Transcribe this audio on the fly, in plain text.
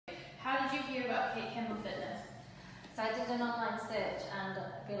hear about Kate Kimball Fitness? So I did an online search and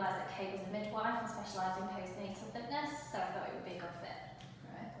realised that Kate was a midwife and specialised in postnatal fitness, so I thought it would be a good fit.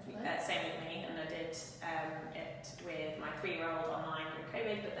 Right. Same with me, and I did it with my 3-year-old online during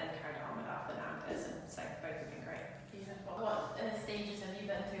COVID, but then carried it on with Arthur now in person, so both have been great. Beautiful. What stages have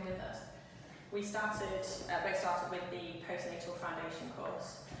you been through with us? We both started with the postnatal foundation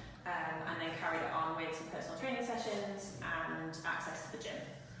course, and then carried it on with some personal training sessions and access to the gym.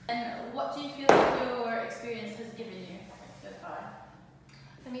 And what do you feel like your experience has given you so far?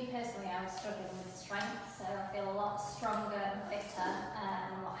 For me personally, I was struggling with strength, so I feel a lot stronger and fitter,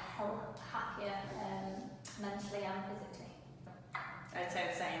 and a lot happier mentally and physically. I'd say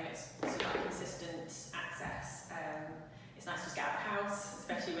the same. It's sort of consistent access. It's nice to just get out of the house,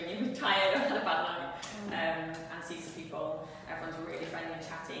 especially when you're tired or had a bad night, and see some people. Everyone's really friendly and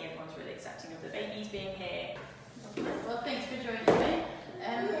chatty. Everyone's really accepting of the babies being here. Well, thanks for joining me.